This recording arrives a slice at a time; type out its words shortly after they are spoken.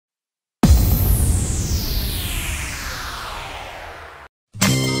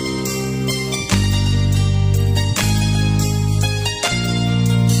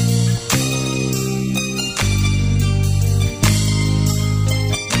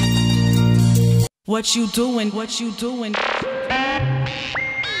What you doing? What you doing?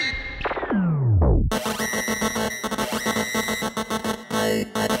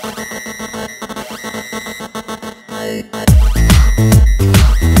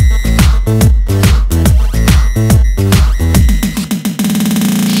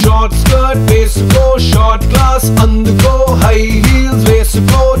 Short skirt, వేసుకో short class అందుకో high heels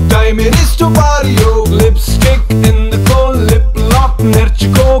వేసుకో time it is to party yo lipstick ఎందుకో lip lock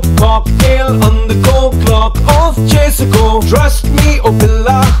నేర్చుకో cocktail అందుకో clock off చేసుకో trust me oh పిల్ల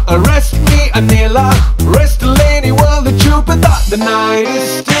arrest me anela rest లేని world చూపుతా the night is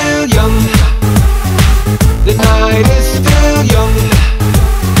still young the night is still young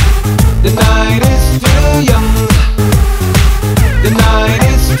the night is still young the night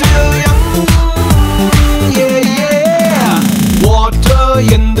is still young, yeah, yeah. Water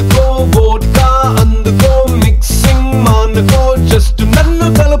ఎందుకో vodka అందుకో mixing మానుకో just నన్ను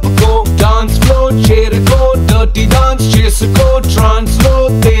కలుపుకో dance floor చేరుకో dirty dance చేసుకో trance లో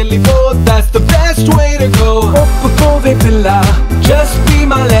తేలిపో that's the best way to go ఒప్పుకోవే పిల్ల just be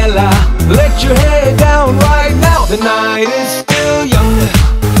my lela let your hair down right now the night is still young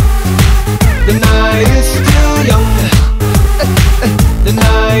the night is still young the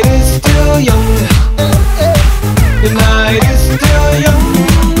night is still young. The night is still young.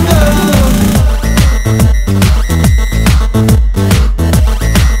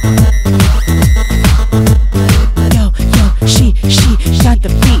 Yo, she got the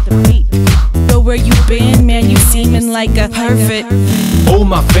beat. Yo, where you been, man? You seeming like a perfect. Oh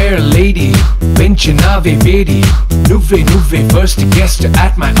my fair lady, పెంచినావే వేడి నువ్వే first guest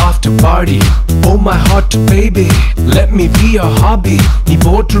at my after party. Oh my hot baby, let me be your hobby. నీ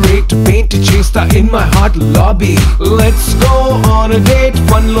portrait paint చేస్తా in my heart lobby. Let's go on a date,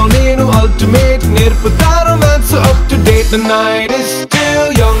 fun లో నేను ultimate నేర్పుతా romance up to date. The night is still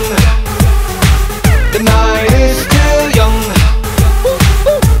young. The night is still young.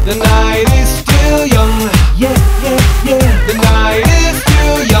 The night is still young. Yeah, yeah, yeah. The night is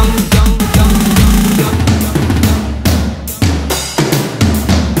still young, young, young, young, young.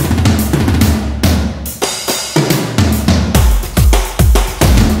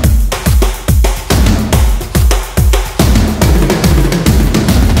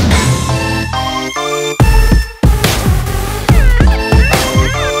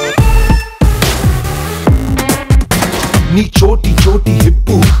 నీ చోటి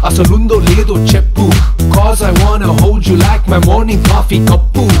hip అసలుందో లేదో చెప్పు cause I wanna hold you like my morning coffee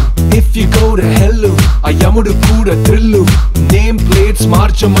cup if you go to hell ఆ యముడు కూడా thrill name plates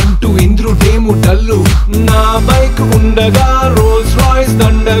మార్చమంటూ ఇంద్రుడేము dull నా bike ఉండగా Rolls Royce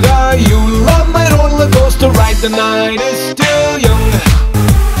దండగా you love my roller coaster ride the night is still young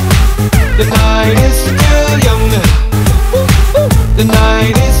the night is still young the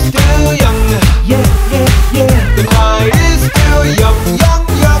night is still young yeah yeah yeah the night is still young young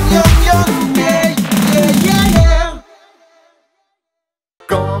young young young yeah yeah yeah yeah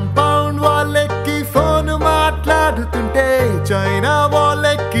compound వాళ్ళకి phone మాట్లాడుతుంటే China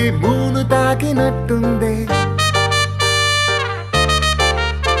వాళ్ళకి మూను తాకినట్టుంది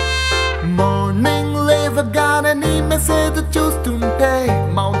morning లేవగానే నీ message చూస్తుంటే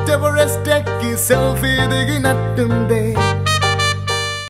mount Everest ఎక్కి selfie దిగినట్టుంది